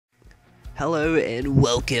Hello and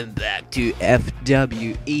welcome back to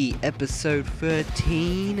FWE episode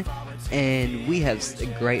 13, and we have a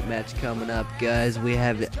great match coming up, guys. We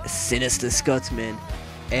have Sinister Scotsman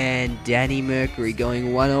and Danny Mercury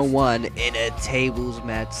going one-on-one in a tables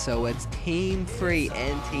match, so it's Team 3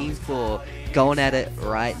 and Team 4 going at it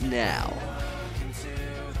right now.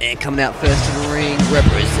 And coming out first to the ring,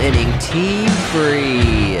 representing Team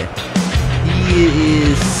 3, he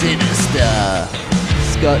is Sinister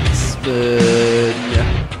Scotsman. I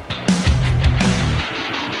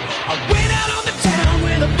went out on the town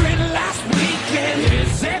with a friend last weekend.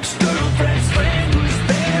 His ex-girlfriend's friend was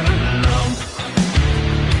there alone.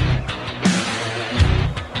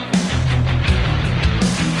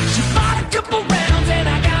 She bought a couple rounds and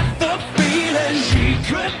I got the feeling she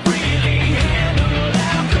could really handle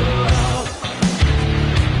alcohol.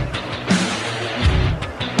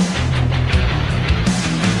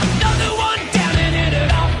 Another one down and ended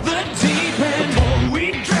off the deep end. The more we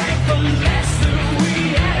drank, the less that we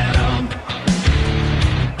had on.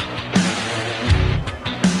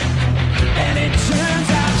 And it turns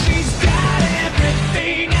out she's got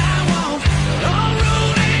everything I want. All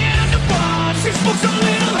rolling in the bar. She smokes a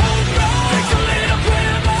little homegrown, drinks a little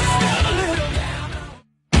Cuervo, still a little down.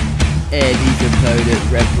 And his opponent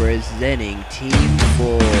representing Team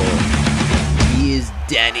 4, he is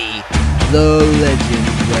Danny, the Legend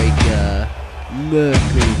Breaker,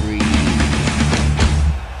 Mercury.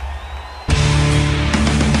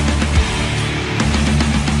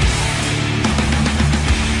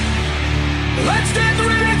 Let's get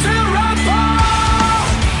ready to rumble.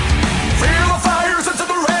 Feel the fire, sense of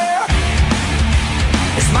the rare.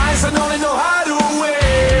 It's nice and only know how to wear.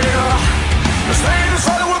 The state is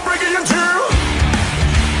right, we're breaking into.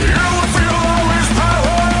 You will feel always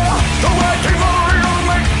power. The white king of the real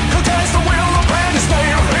make. You dance the wheel, the brand is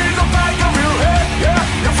name. In the back of your head, yeah,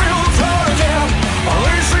 you feel the floor again.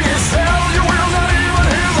 Unleashing his hell, you will not even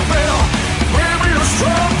hear the bell. Maybe you're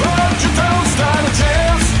strong, but you don't stand a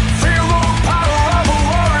chance. Feel the power of a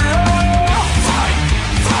warrior. Fight,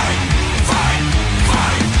 fight, fight,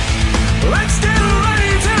 fight. Let's get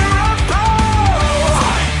ready to rumble.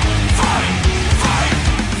 Fight, fight, fight,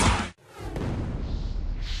 fight.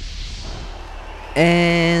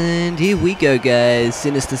 And here we go, guys,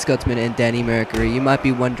 Sinister Scotsman and Danny Mercury. You might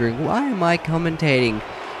be wondering, why am I commentating?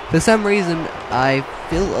 For some reason, I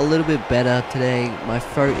feel a little bit better today. My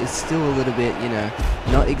throat is still a little bit,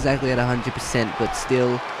 not exactly at 100%, but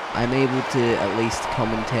still, I'm able to at least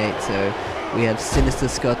commentate. So, we have Sinister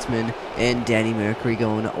Scotsman and Danny Mercury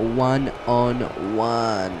going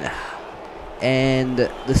one-on-one. And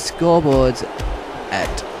the scoreboards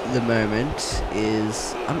at the moment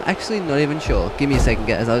is, I'm actually not even sure. Give me a second,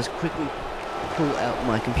 guys. I'll just quickly pull out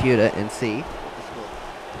my computer and see.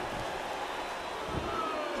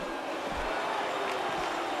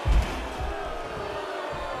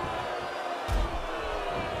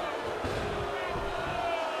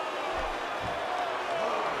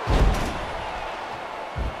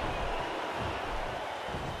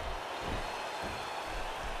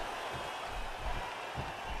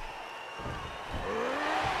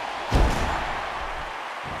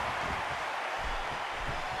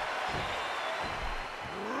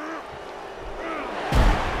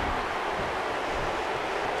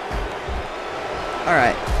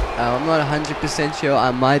 Alright, I'm not 100% sure,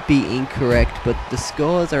 I might be incorrect, but the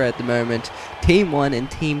scores are at the moment, Team 1 and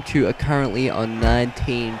Team 2 are currently on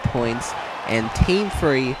 19 points, and Team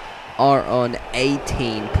 3 are on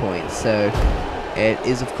 18 points, so it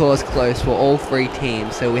is of course close for all three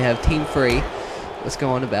teams. So we have Team 3, let's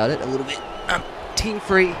go on about it a little bit. Team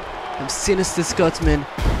 3, have Sinister Scotsman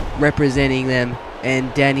representing them,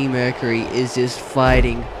 and Danny Mercury is just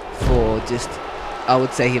fighting for I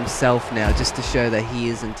would say himself now, just to show that he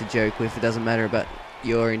isn't to joke with. It doesn't matter about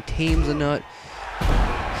you're in teams or not.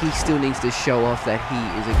 He still needs to show off that he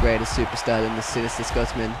is a greater superstar than the Sinister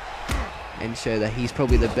Scotsman, and show that he's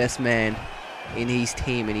probably the best man in his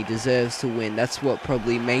team and he deserves to win. That's what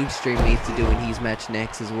probably Mainstream needs to do in his match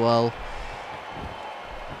next as well.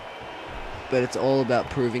 But it's all about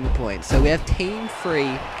proving a point. So we have Team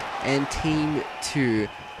 3 and Team 2.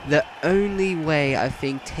 The only way I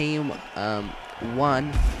think Team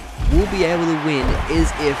 1 will be able to win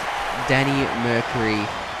is if Danny Mercury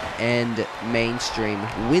and Mainstream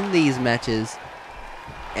win these matches,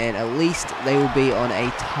 and at least they will be on a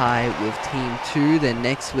tie with Team 2. Then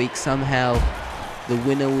next week somehow the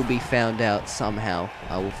winner will be found out somehow.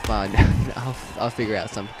 I will find I'll figure out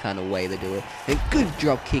some kind of way to do it. A good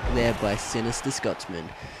drop kick there by Sinister Scotsman.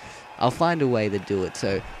 I'll find a way to do it.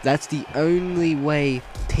 So that's the only way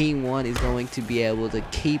Team 1 is going to be able to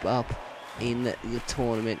keep up in the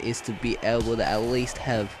tournament is to be able to at least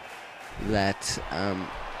have that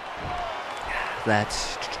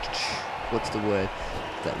what's the word?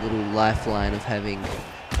 That little lifeline of having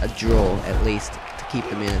a draw at least to keep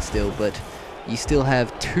them in it still. But you still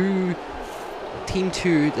have Team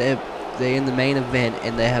 2. They're in the main event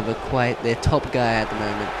and they have their top guy at the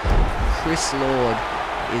moment. Chris Lord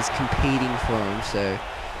is competing for him, so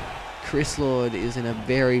Chris Lord is in a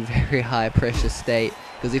very, very high pressure state,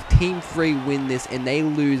 because if Team 3 win this and they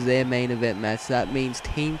lose their main event match, that means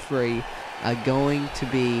Team 3 are going to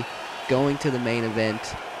be going to the main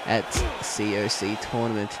event at COC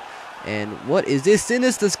tournament. And what is this?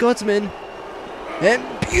 Sinister Scotsman! And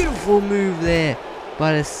beautiful move there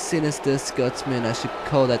by the Sinister Scotsman. I should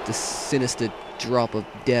call that the Sinister Drop of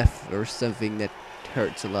Death or something that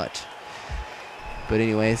hurts a lot. But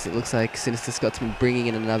anyways, it looks like Sinister Scotsman bringing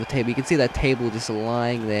in another table. You can see that table just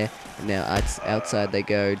lying there. And now outside they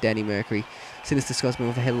go. Danny Mercury. Sinister Scotsman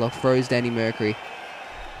with a headlock throws Danny Mercury.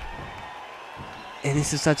 And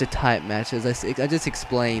this is such a tight match. As I just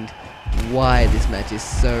explained why this match is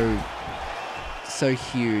so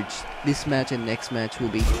huge. This match and next match will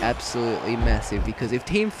be absolutely massive, because if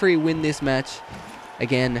Team 3 win this match,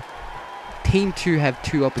 again, Team 2 have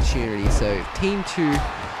 2 opportunities. So if Team 2...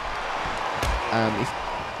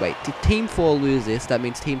 if Team 4 lose this, that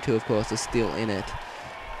means Team 2, of course, is still in it.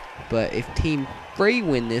 But if Team 3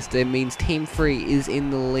 win this, that means Team 3 is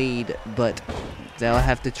in the lead, but they'll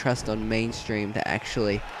have to trust on Mainstream to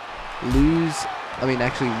actually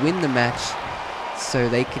actually win the match, so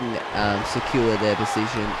they can secure their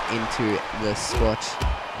position into the spot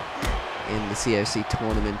in the COC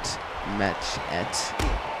tournament match at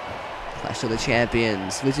Clash of the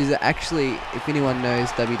Champions, which is actually, if anyone knows,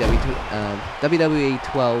 WWE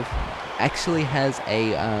 12 actually has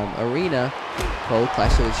a arena called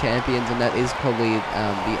Clash of the Champions, and that is probably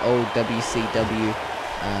the old WCW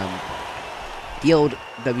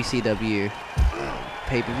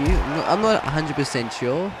pay-per-view. I'm not 100%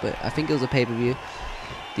 sure, but I think it was a pay-per-view.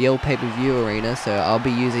 The old pay-per-view arena, so I'll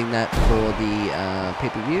be using that for the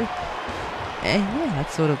pay-per-view. And yeah,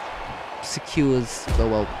 that sort of secures,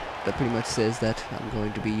 well, that pretty much says that I'm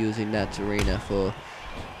going to be using that arena for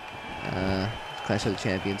Clash of the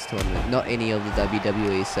Champions tournament, not any of the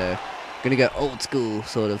WWE, so I'm gonna go old school,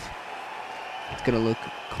 sort of. It's gonna look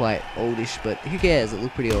quite oldish, but who cares, it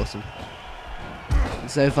looked pretty awesome.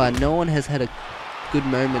 And so far, no one has had a good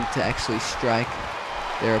moment to actually strike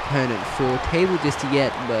their opponent for table just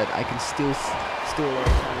yet, but I can still store a lot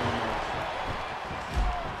of time in the match.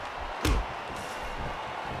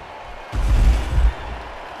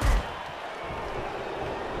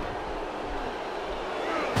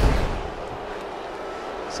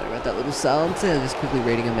 Sorry about that little silence there, just quickly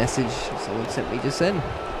reading a message someone sent me just then.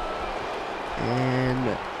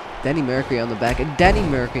 And Danny Mercury on the back, and Danny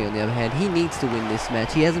Mercury on the other hand, he needs to win this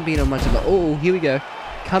match. He hasn't been on much of a... Oh, here we go.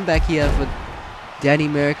 Come back here for Danny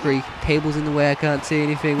Mercury. Table's in the way, I can't see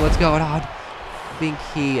anything. What's going on? I think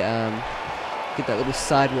he get that little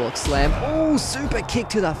sidewalk slam. Oh, super kick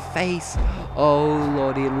to the face. Oh,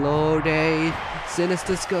 lordy lordy.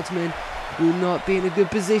 Sinister Scotsman will not be in a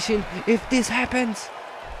good position if this happens.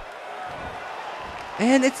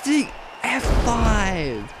 And it's the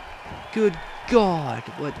F5. Good God,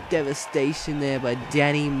 what devastation there by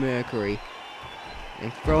Danny Mercury.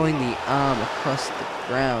 And throwing the arm across the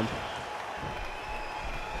ground.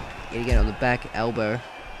 Yet again on the back elbow.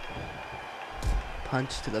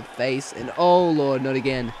 Punch to the face, and oh Lord, not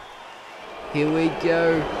again. Here we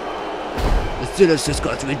go. The Sinister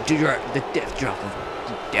Scotsman, the death drop of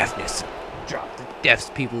deafness. Drop the deafs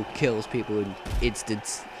people, kills people in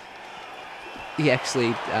instance. He actually,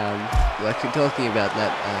 we're actually talking about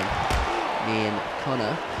that, me and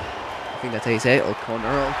Connor. I think that's how you say it, or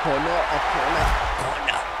Connor.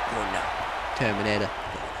 Terminator.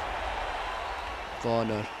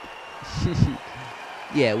 Connor.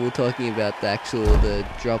 Yeah, we were talking about the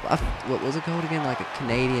drop. What was it called again? Like a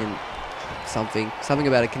Canadian something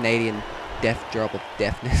about a Canadian death drop of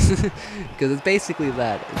deafness. Because it's basically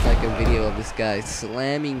that. It's like a video of this guy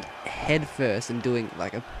slamming head first and doing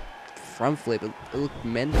like a front flip. It looked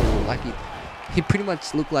mental. Like he pretty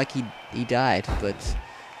much looked like he died, but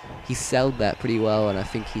he sold that pretty well, and I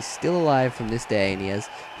think he's still alive from this day, and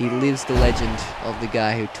he lives the legend of the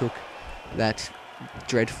guy who took that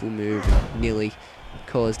dreadful move and nearly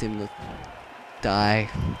caused him to die,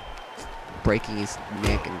 breaking his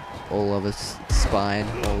neck and all of his spine,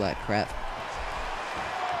 all that crap.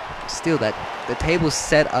 Still, the table's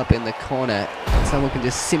set up in the corner, and someone can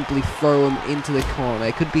just simply throw him into the corner.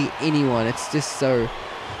 It could be anyone. It's just so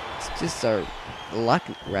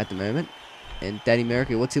lucky right at the moment. And Danny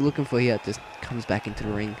Mercury, what's he looking for here? Just comes back into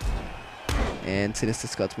the ring. And Sinister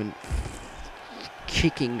Scotsman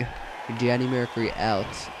kicking Danny Mercury out.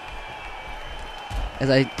 As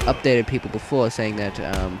I updated people before saying that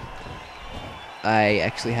I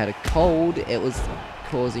actually had a cold, it was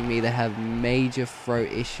causing me to have major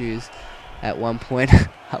throat issues. At one point,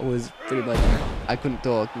 I was pretty much, I couldn't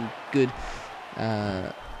talk. Good,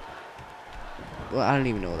 well, I don't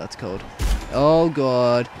even know what that's called. Oh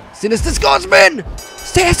god, Sinister Scotsman!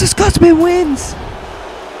 Sinister Scotsman wins!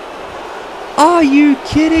 Are you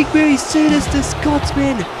kidding me? Sinister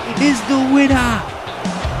Scotsman is the winner!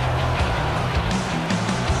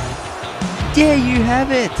 There you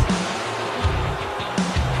have it!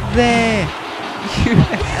 There you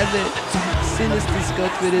have it! Sinister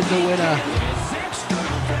Scotsman is the winner.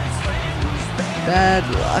 Bad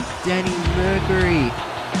luck, Danny Mercury.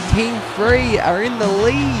 Team 3 are in the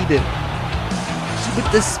lead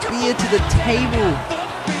with the spear to the table.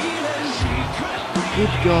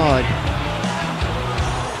 Good God.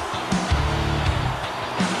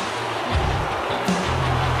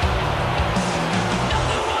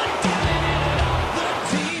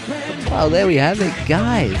 Well, there we have it,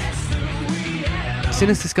 guys.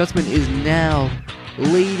 Sinister Scotsman is now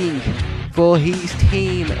leading for his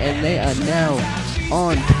team, and they are now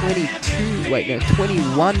on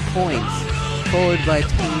 21 points, followed by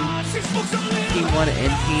Team 1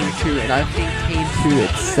 and Team 2, and I think Team 2,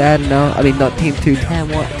 it's sad now, I mean not Team 2,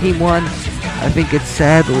 Team 1, I think it's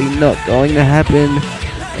sadly not going to happen,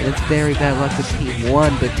 and it's very bad luck for Team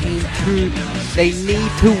 1, but Team 2, they need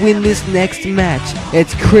to win this next match.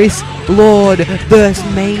 It's Chris Lord versus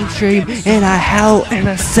Mainstream in a Hell in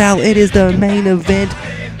a Cell. It is the main event.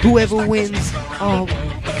 Whoever wins, oh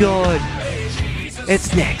god,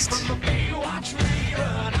 it's next.